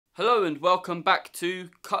Hello and welcome back to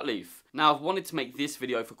CutLeaf. Now I've wanted to make this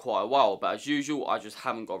video for quite a while, but as usual I just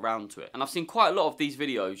haven't got around to it. And I've seen quite a lot of these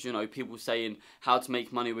videos, you know, people saying how to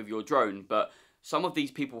make money with your drone, but some of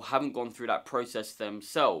these people haven't gone through that process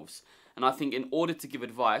themselves. And I think in order to give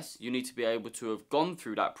advice, you need to be able to have gone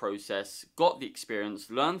through that process, got the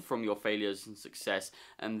experience, learned from your failures and success,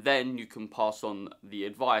 and then you can pass on the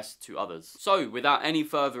advice to others. So without any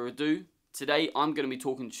further ado, today I'm going to be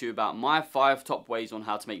talking to you about my 5 top ways on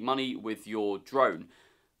how to make money with your drone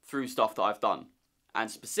through stuff that I've done, and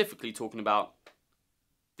specifically talking about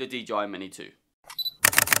the DJI Mini 2.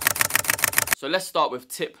 So let's start with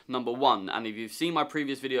tip number 1, and if you've seen my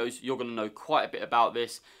previous videos you're going to know quite a bit about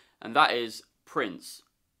this, and that is prints.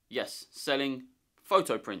 Yes, selling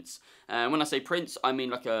photo prints. And when I say prints, I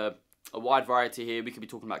mean like a wide variety here. We could be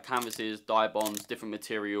talking about canvases, dye bonds, different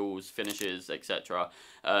materials, finishes, etc.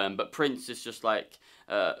 But prints is just like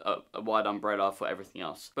a wide umbrella for everything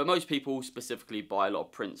else. But most people specifically buy a lot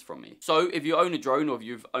of prints from me. So if you own a drone, or if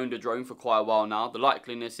you've owned a drone for quite a while now, the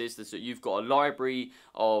likeliness is that you've got a library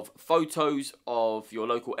of photos of your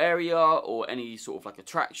local area or any sort of like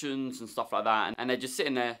attractions and stuff like that, and they're just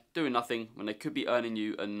sitting there doing nothing when they could be earning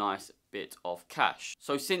you a nice bit of cash.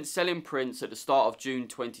 So since selling prints at the start of June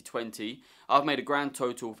 2020, I've made a grand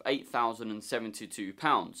total of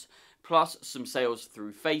 £8,072, plus some sales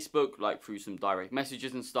through Facebook, like through some direct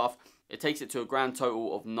messages and stuff. It takes it to a grand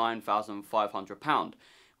total of £9,500,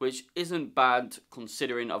 which isn't bad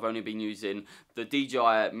considering I've only been using the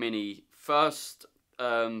DJI Mini first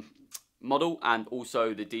model and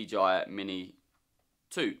also the DJI Mini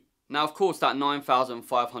 2. Now of course that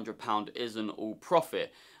 £9,500 isn't all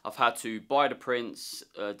profit. I've had to buy the prints,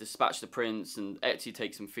 dispatch the prints, and Etsy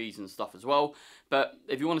take some fees and stuff as well. But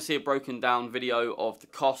if you want to see a broken down video of the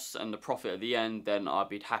costs and the profit at the end, then I'd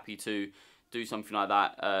be happy to do something like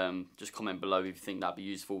that. Just comment below if you think that'd be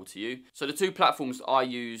useful to you. So the 2 platforms I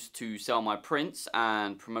use to sell my prints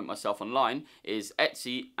and promote myself online is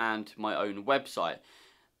Etsy and my own website.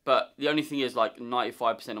 But the only thing is, like,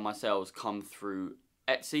 95% of my sales come through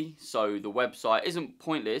Etsy, so the website isn't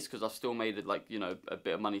pointless because I've still made, like, you know, a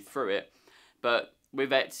bit of money through it. But with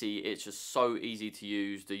Etsy, it's just so easy to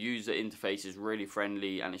use. The user interface is really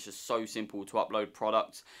friendly, and it's just so simple to upload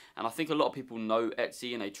products. And I think a lot of people know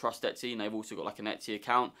Etsy and they trust Etsy, and they've also got like an Etsy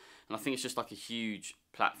account. And I think it's just like a huge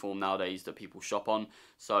platform nowadays that people shop on.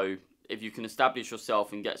 So if you can establish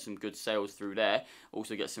yourself and get some good sales through there,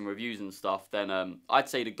 also get some reviews and stuff, then I'd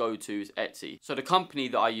say the go-to is Etsy. So the company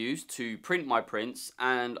that I use to print my prints,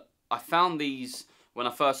 and I found these when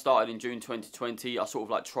I first started in June 2020, I sort of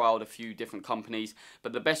like trialed a few different companies,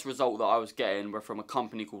 but the best result that I was getting were from a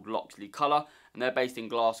company called Loxley Colour, and they're based in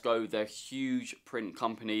Glasgow. They're a huge print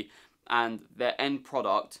company, and their end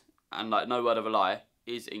product, and like no word of a lie,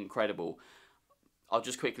 is incredible. I'll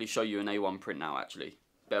just quickly show you an A1 print now, actually.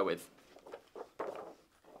 Bear with.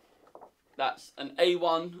 That's an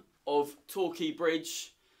A1 of Torquay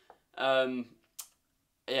Bridge. Yeah,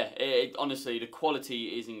 honestly, the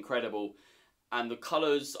quality is incredible. And the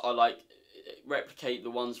colours are like, replicate the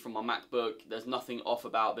ones from my MacBook. There's nothing off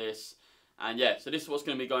about this. And yeah, so this is what's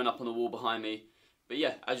going to be going up on the wall behind me. But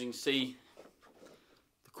yeah, as you can see,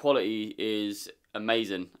 the quality is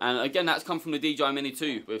amazing. And again, that's come from the DJI Mini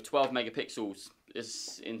 2 with 12 megapixels.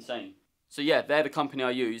 It's insane. So yeah, they're the company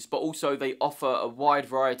I use, but also they offer a wide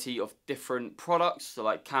variety of different products, so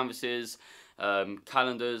like canvases,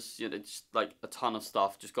 calendars, you know, just like a ton of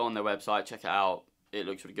stuff. Just go on their website, check it out. It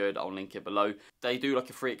looks really good. I'll link it below. They do like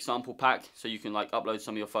a free example pack, so you can like upload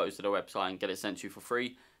some of your photos to their website and get it sent to you for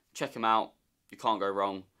free. Check them out. You can't go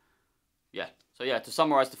wrong. Yeah. So yeah, to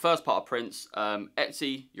summarize the first part of prints,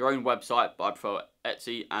 Etsy, your own website, but I prefer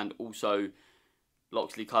Etsy, and also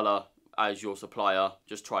Loxley Colour as your supplier.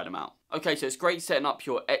 Just try them out. Okay, so it's great setting up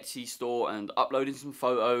your Etsy store and uploading some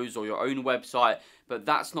photos or your own website, but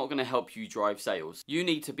that's not going to help you drive sales. You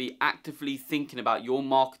need to be actively thinking about your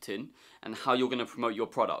marketing and how you're going to promote your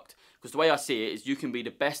product. Because the way I see it is you can be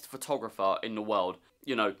the best photographer in the world.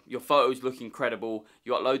 You know, your photos look incredible,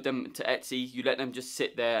 you upload them to Etsy, you let them just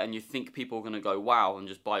sit there, and you think people are going to go wow and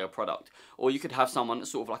just buy your product. Or you could have someone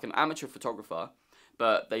that's sort of like an amateur photographer,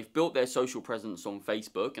 but they've built their social presence on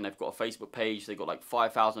Facebook, and they've got a Facebook page, they've got like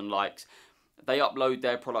 5,000 likes. They upload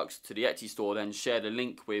their products to the Etsy store, then share the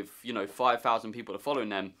link with, you know, 5,000 people that are following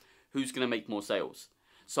them. Who's going to make more sales?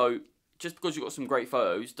 So just because you've got some great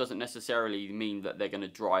photos doesn't necessarily mean that they're going to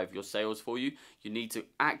drive your sales for you. You need to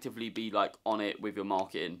actively be like on it with your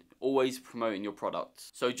marketing, always promoting your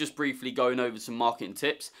products. So just briefly going over some marketing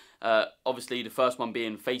tips. Obviously the first one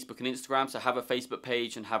being Facebook and Instagram. So have a Facebook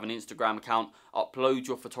page and have an Instagram account. Upload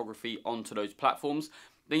your photography onto those platforms.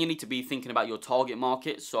 Then you need to be thinking about your target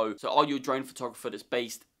market. So are you a drone photographer that's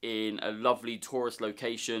based in a lovely tourist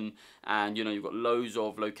location, and you know you've got loads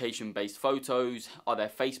of location-based photos? Are there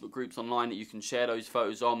Facebook groups online that you can share those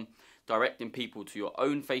photos on, directing people to your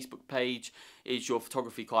own Facebook page? Is your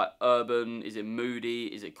photography quite urban? Is it moody?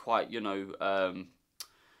 Is it quite, you know,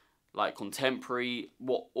 like contemporary?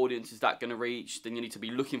 What audience is that going to reach? Then you need to be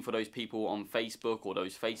looking for those people on Facebook or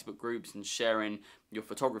those Facebook groups and sharing your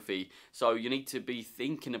photography. So you need to be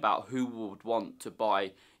thinking about who would want to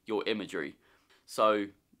buy your imagery. So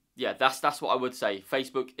yeah, that's what I would say.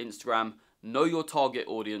 Facebook, Instagram, know your target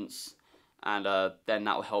audience, and then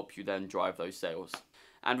that will help you then drive those sales.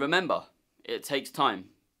 And remember, it takes time.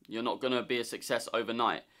 You're not going to be a success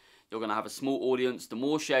overnight. You're going to have a small audience. The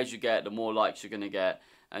more shares you get, the more likes you're going to get.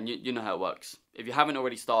 And you know how it works. If you haven't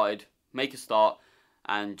already started, make a start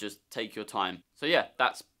and just take your time. So yeah,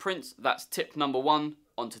 that's prints. That's tip number 1.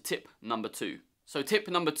 On to tip number 2. So tip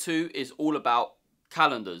number 2 is all about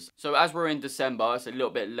calendars. So as we're in December, it's a little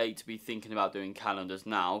bit late to be thinking about doing calendars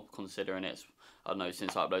now, considering it's, I don't know,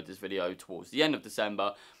 since I uploaded this video towards the end of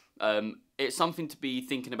December. It's something to be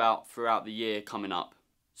thinking about throughout the year coming up.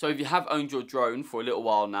 So if you have owned your drone for a little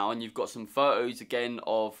while now and you've got some photos again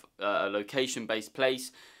of a location-based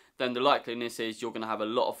place, then the likeliness is you're going to have a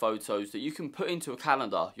lot of photos that you can put into a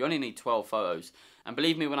calendar. You only need 12 photos. And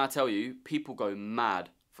believe me when I tell you, people go mad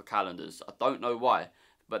for calendars. I don't know why,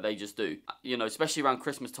 but they just do. You know, especially around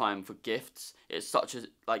Christmas time for gifts. It's such a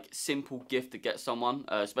simple gift to get someone,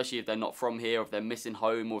 especially if they're not from here, if they're missing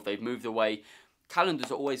home, or if they've moved away.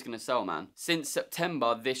 Calendars are always going to sell, man. Since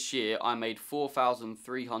September this year, I made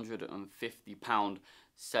 £4,350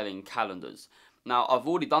 selling calendars. Now, I've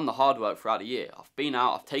already done the hard work throughout the year. I've been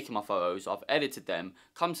out, I've taken my photos, I've edited them.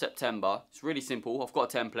 Come September, it's really simple. I've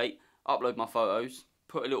got a template, upload my photos,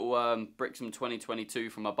 put a little Brixham 2022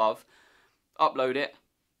 from above, upload it,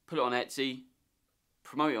 put it on Etsy,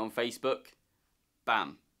 promote it on Facebook,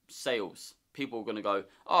 bam, sales. People are going to go,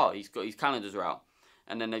 oh, his calendars are out.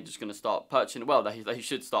 And then they're just going to start purchasing. Well, they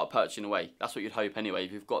should start purchasing away. That's what you'd hope anyway,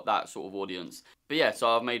 if you've got that sort of audience. But yeah, so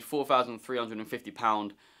I've made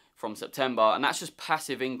 £4,350 from September, and that's just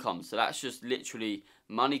passive income. So that's just literally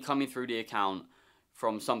money coming through the account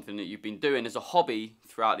from something that you've been doing as a hobby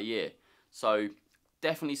throughout the year. So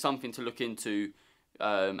definitely something to look into,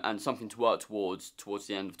 and something to work towards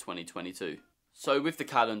the end of 2022. So with the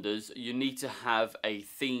calendars, you need to have a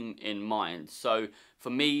theme in mind. So for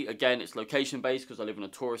me, again, it's location based because I live in a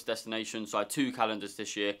tourist destination. So I had 2 calendars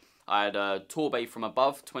this year. I had Torbay from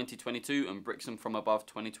Above 2022 and Brixham from Above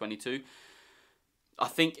 2022. I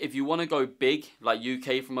think if you want to go big, like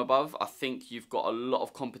UK from Above, I think you've got a lot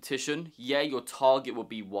of competition. Yeah, your target will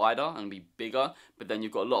be wider and be bigger, but then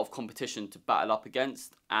you've got a lot of competition to battle up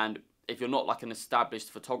against. And if you're not like an established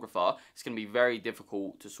photographer, it's going to be very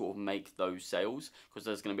difficult to sort of make those sales, because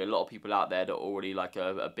there's going to be a lot of people out there that are already like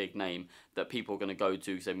a big name that people are going to go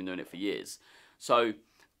to because they've been doing it for years. So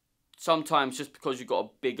sometimes just because you've got a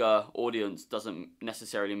bigger audience doesn't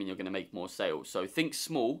necessarily mean you're going to make more sales. So think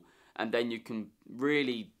small, and then you can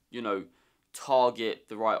really, you know, target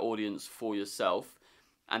the right audience for yourself,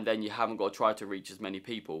 and then you haven't got to try to reach as many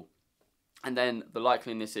people. And then the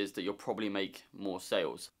likeliness is that you'll probably make more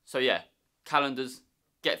sales. So yeah, calendars,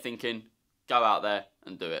 get thinking, go out there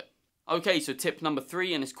and do it. Okay, so tip number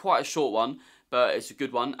 3, and it's quite a short one, but it's a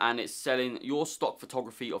good one, and it's selling your stock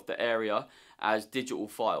photography of the area as digital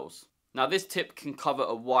files. Now this tip can cover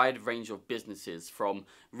a wide range of businesses, from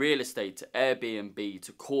real estate to Airbnb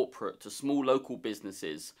to corporate to small local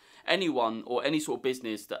businesses. Anyone or any sort of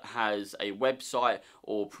business that has a website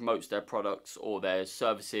or promotes their products or their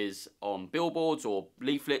services on billboards or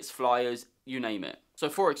leaflets, flyers, you name it. So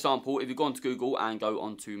for example, if you go onto Google and go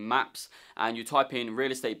onto Maps and you type in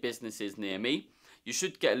real estate businesses near me, you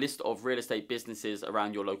should get a list of real estate businesses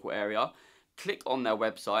around your local area. Click on their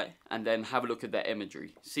website and then have a look at their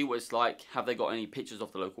imagery. See what it's like. Have they got any pictures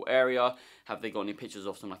of the local area? Have they got any pictures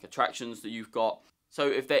of some like attractions that you've got? So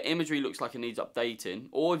if their imagery looks like it needs updating,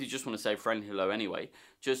 or if you just want to say friendly hello anyway,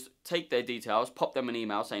 just take their details, pop them an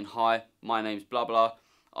email saying, hi, my name's blah blah,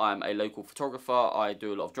 I'm a local photographer, I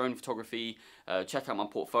do a lot of drone photography, check out my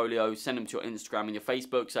portfolio, send them to your Instagram and your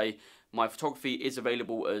Facebook, say, my photography is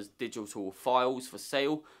available as digital files for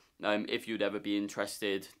sale. If you'd ever be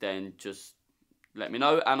interested, then just let me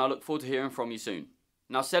know, and I look forward to hearing from you soon.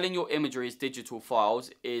 Now, selling your imagery as digital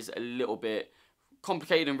files is a little bit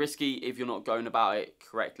complicated and risky if you're not going about it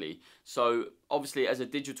correctly. So obviously, as a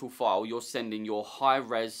digital file, you're sending your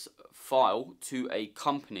high-res file to a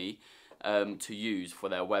company to use for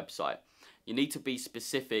their website. you need to be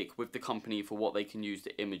specific with the company for what they can use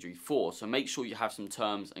the imagery for. So make sure you have some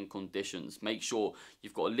terms and conditions. Make sure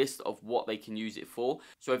you've got a list of what they can use it for.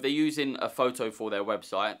 So if they're using a photo for their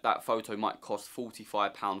website, that photo might cost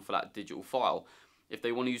 £45 for that digital file. If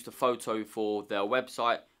they want to use the photo for their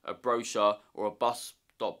website, a brochure, or a bus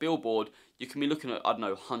stop billboard, you can be looking at, I don't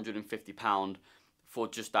know, £150 for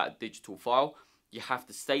just that digital file. You have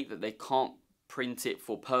to state that they can't print it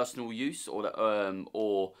for personal use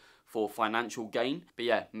or for financial gain. But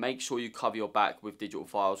yeah, make sure you cover your back with digital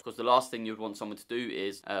files, because the last thing you'd want someone to do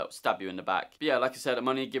is stab you in the back. But yeah, like I said, I'm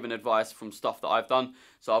only giving advice from stuff that I've done.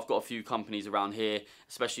 So I've got a few companies around here,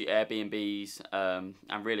 especially Airbnbs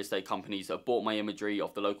and real estate companies that have bought my imagery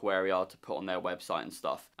of the local area to put on their website and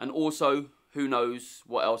stuff. And also, who knows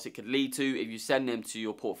what else it could lead to. If you send them to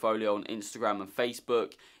your portfolio on Instagram and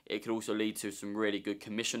Facebook, it could also lead to some really good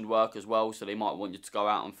commissioned work as well. So they might want you to go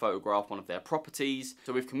out and photograph one of their properties.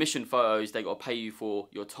 So with commissioned photos, they got to pay you for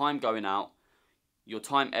your time going out, your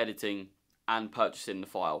time editing, and purchasing the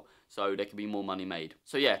file. So there can be more money made.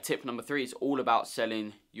 So yeah, tip number 3 is all about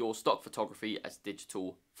selling your stock photography as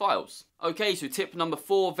digital files. Okay, so tip number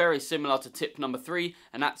 4, very similar to tip number 3,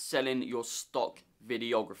 and that's selling your stock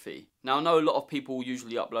videography. Now, I know a lot of people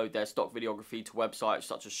usually upload their stock videography to websites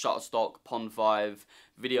such as Shutterstock, Pond5,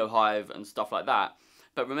 VideoHive, and stuff like that.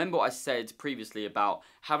 But remember what I said previously about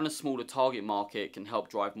having a smaller target market can help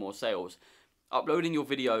drive more sales. Uploading your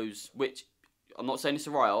videos, which I'm not saying it's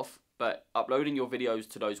a write-off, but uploading your videos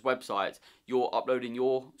to those websites, you're uploading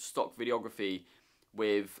your stock videography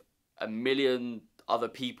with 1 million other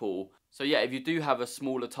people. So yeah, if you do have a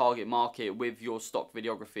smaller target market with your stock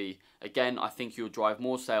videography, again, I think you'll drive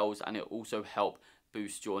more sales and it'll also help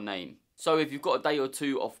boost your name. So if you've got a day or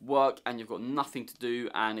two off work and you've got nothing to do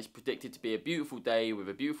and it's predicted to be a beautiful day with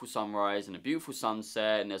a beautiful sunrise and a beautiful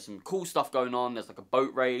sunset and there's some cool stuff going on, there's like a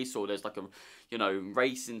boat race or there's like a, you know,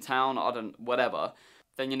 race in town, whatever,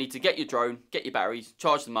 then you need to get your drone, get your batteries,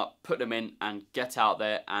 charge them up, put them in and get out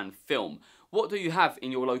there and film. What do you have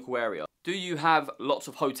in your local area? Do you have lots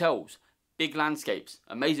of hotels, big landscapes,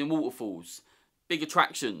 amazing waterfalls, big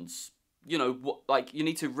attractions? You know, like you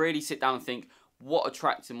need to really sit down and think, what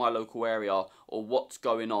attracts in my local area or what's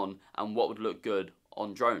going on and what would look good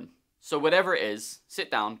on drone. So whatever it is,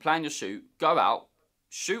 sit down, plan your shoot, go out,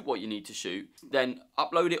 shoot what you need to shoot, then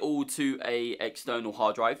upload it all to an external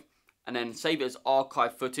hard drive and then save it as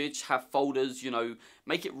archive footage, have folders, you know,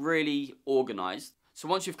 make it really organized. So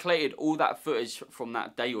once you've collated all that footage from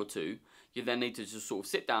that day or two, you then need to just sort of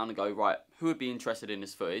sit down and go, right, who would be interested in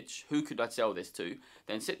this footage? Who could I sell this to?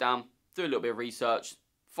 Then sit down, do a little bit of research,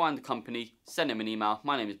 find the company, send them an email.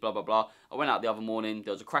 My name is blah, blah, blah. I went out the other morning.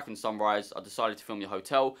 There was a cracking sunrise. I decided to film your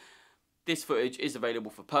hotel. This footage is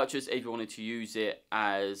available for purchase if you wanted to use it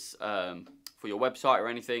as for your website or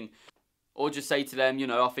anything. Or just say to them, you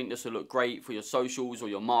know, I think this will look great for your socials or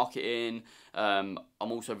your marketing. I'm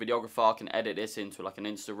also a videographer. I can edit this into like an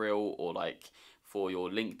Insta reel or like for your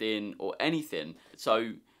LinkedIn or anything.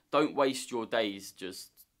 So don't waste your days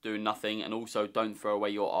just doing nothing, and also don't throw away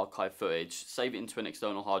your archive footage. Save it into an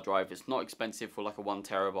external hard drive. It's not expensive for like a 1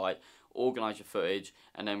 terabyte. Organize your footage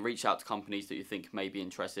and then reach out to companies that you think may be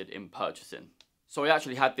interested in purchasing. So I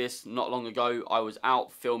actually had this not long ago. I was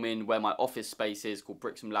out filming where my office space is called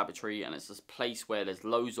Brixham Laboratory, and it's this place where there's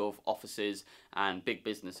loads of offices and big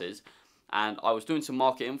businesses. And I was doing some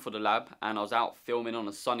marketing for the lab, and I was out filming on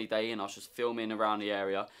a sunny day, and I was just filming around the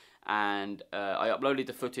area. And I uploaded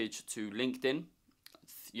the footage to LinkedIn,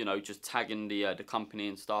 you know, just tagging the company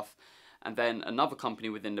and stuff. And then another company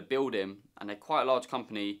within the building, and they're quite a large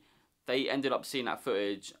company, they ended up seeing that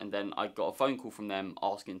footage, and then I got a phone call from them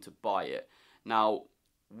asking to buy it. Now,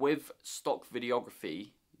 with stock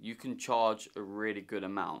videography, you can charge a really good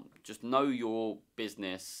amount. Just know your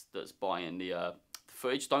business that's buying the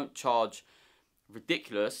footage. Don't charge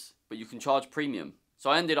ridiculous, but you can charge premium.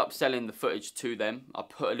 So I ended up selling the footage to them. I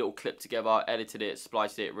put a little clip together, edited it,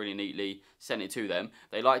 spliced it really neatly, sent it to them.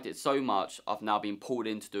 They liked it so much, I've now been pulled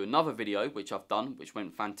in to do another video, which I've done, which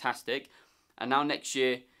went fantastic. And now next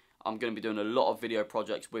year, I'm going to be doing a lot of video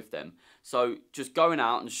projects with them. So just going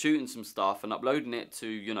out and shooting some stuff and uploading it to,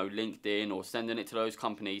 you know, LinkedIn or sending it to those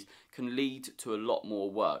companies can lead to a lot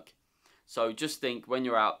more work. So just think, when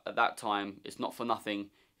you're out at that time, it's not for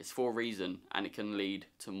nothing, it's for a reason, and it can lead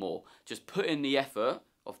to more. Just put in the effort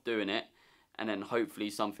of doing it, and then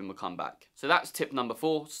hopefully something will come back. So that's tip number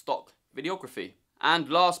 4, stock videography. And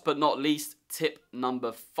last but not least, tip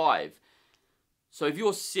number 5. So if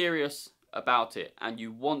you're serious about it and you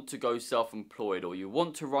want to go self-employed, or you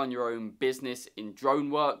want to run your own business in drone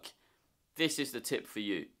work, this is the tip for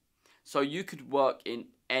you. So you could work in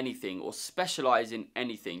anything or specialize in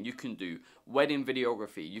anything. You can do wedding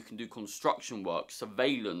videography, you can do construction work,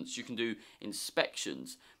 surveillance, you can do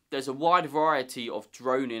inspections. There's a wide variety of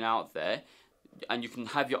droning out there, and you can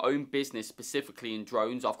have your own business specifically in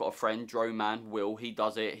drones. I've got a friend, Drone Man, Will, he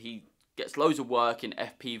does it. He gets loads of work in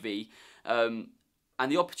FPV,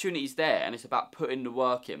 and the opportunity's there, and it's about putting the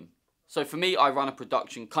work in. So for me, I run a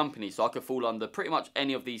production company, so I could fall under pretty much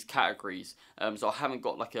any of these categories. So I haven't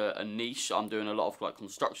got like a niche. I'm doing a lot of like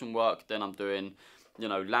construction work, then I'm doing, you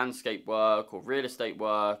know, landscape work or real estate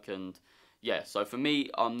work, and yeah, so for me,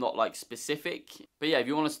 I'm not like specific. But yeah, if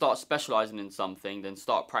you want to start specializing in something, then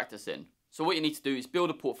start practicing. So what you need to do is build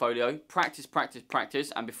a portfolio, practice, practice,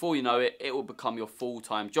 practice, and before you know it, it will become your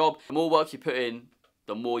full-time job. The more work you put in,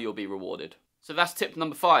 the more you'll be rewarded. So that's tip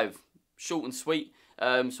number 5, short and sweet.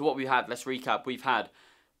 So what we had, let's recap. We've had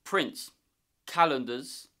prints,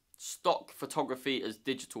 calendars, stock photography as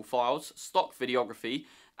digital files, stock videography,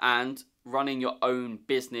 and running your own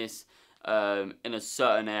business in a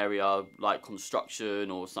certain area like construction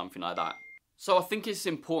or something like that. So I think it's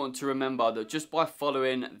important to remember that just by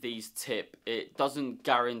following these tips, it doesn't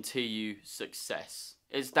guarantee you success.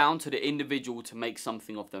 It's down to the individual to make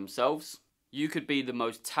something of themselves. You could be the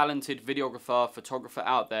most talented videographer, photographer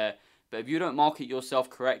out there, but if you don't market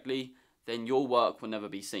yourself correctly, then your work will never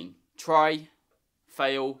be seen. Try,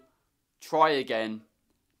 fail, try again,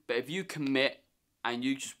 but if you commit and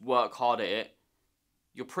you just work hard at it,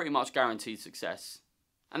 you're pretty much guaranteed success.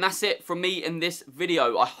 And that's it from me in this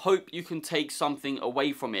video. I hope you can take something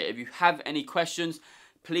away from it. If you have any questions,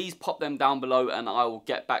 please pop them down below and I will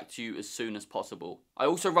get back to you as soon as possible. I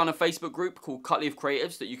also run a Facebook group called CutLeaf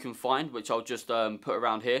Creatives that you can find, which I'll just put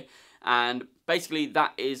around here. And basically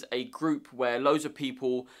that is a group where loads of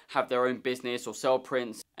people have their own business or sell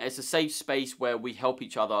prints. It's a safe space where we help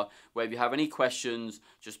each other, where if you have any questions,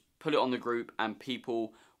 just put it on the group and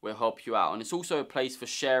people will help you out. And it's also a place for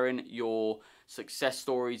sharing your success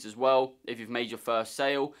stories as well. If you've made your first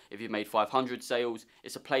sale, if you've made 500 sales,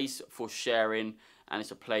 it's a place for sharing and it's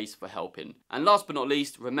a place for helping. And last but not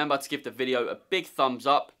least, remember to give the video a big thumbs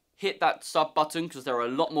up. Hit that sub button because there are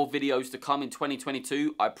a lot more videos to come in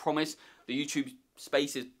 2022. I promise. The YouTube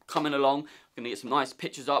space is coming along. We're going to get some nice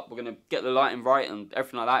pictures up. We're going to get the lighting right and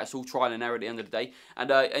everything like that. It's all trial and error at the end of the day.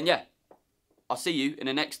 And yeah, I'll see you in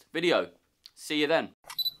the next video. See you then.